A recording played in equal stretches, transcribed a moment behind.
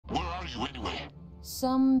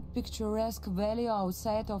Some picturesque valley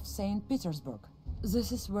outside of St. Petersburg.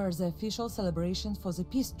 This is where the official celebrations for the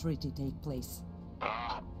peace treaty take place.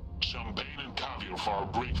 Ah, champagne and caviar for our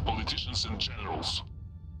brave politicians and generals.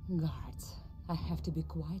 Guards, I have to be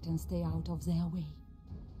quiet and stay out of their way.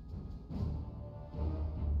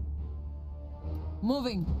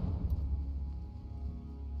 Moving!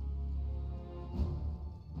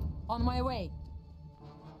 On my way!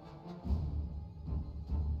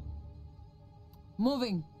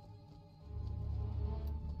 Moving!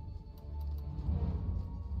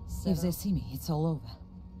 If they see me, it's all over.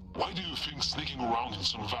 Why do you think sneaking around in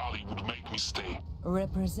some valley would make me stay?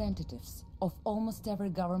 Representatives of almost every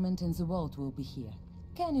government in the world will be here.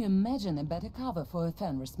 Can you imagine a better cover for a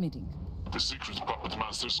Fenris meeting? The secret puppet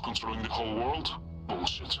masters controlling the whole world?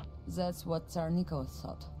 Bullshit. That's what Tsar Nico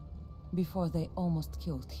thought, before they almost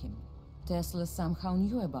killed him. Tesla somehow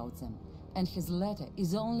knew about them, and his letter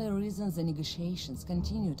is the only reason the negotiations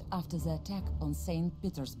continued after the attack on St.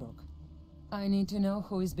 Petersburg. I need to know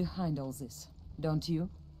who is behind all this, don't you?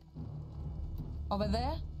 Over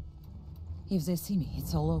there? If they see me,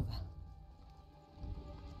 it's all over.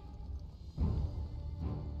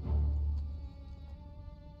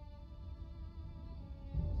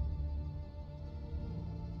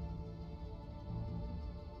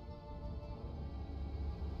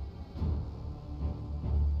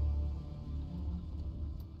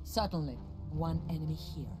 Certainly. One enemy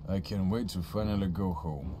here. I can't wait to finally go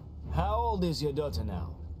home. How old is your daughter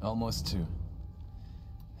now? Almost 2.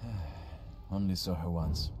 Only saw her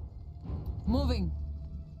once. Moving!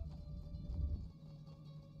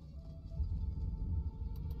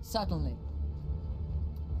 Certainly.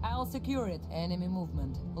 I'll secure it. Enemy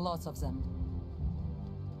movement. Lots of them.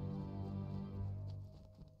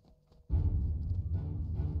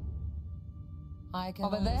 I can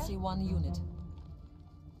only see one unit.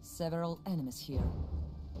 Several enemies here.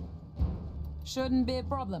 Shouldn't be a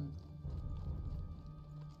problem.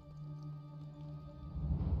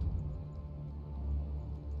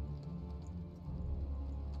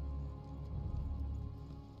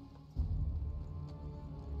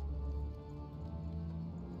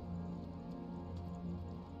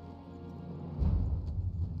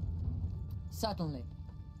 Certainly.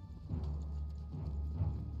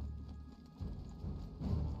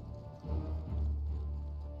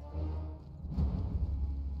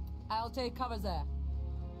 I'll take cover there.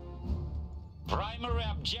 Primary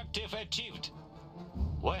objective achieved.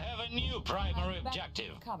 We have a new primary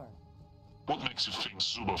objective. Cover. What makes you think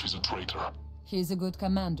Zubov is a traitor? He's a good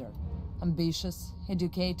commander. Ambitious,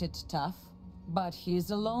 educated, tough. But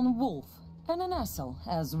he's a lone wolf, and an asshole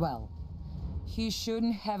as well. He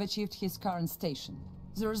shouldn't have achieved his current station.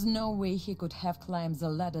 There's no way he could have climbed the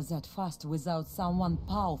ladder that fast without someone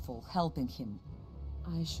powerful helping him.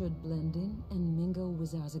 I should blend in and mingle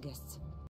with the other guests.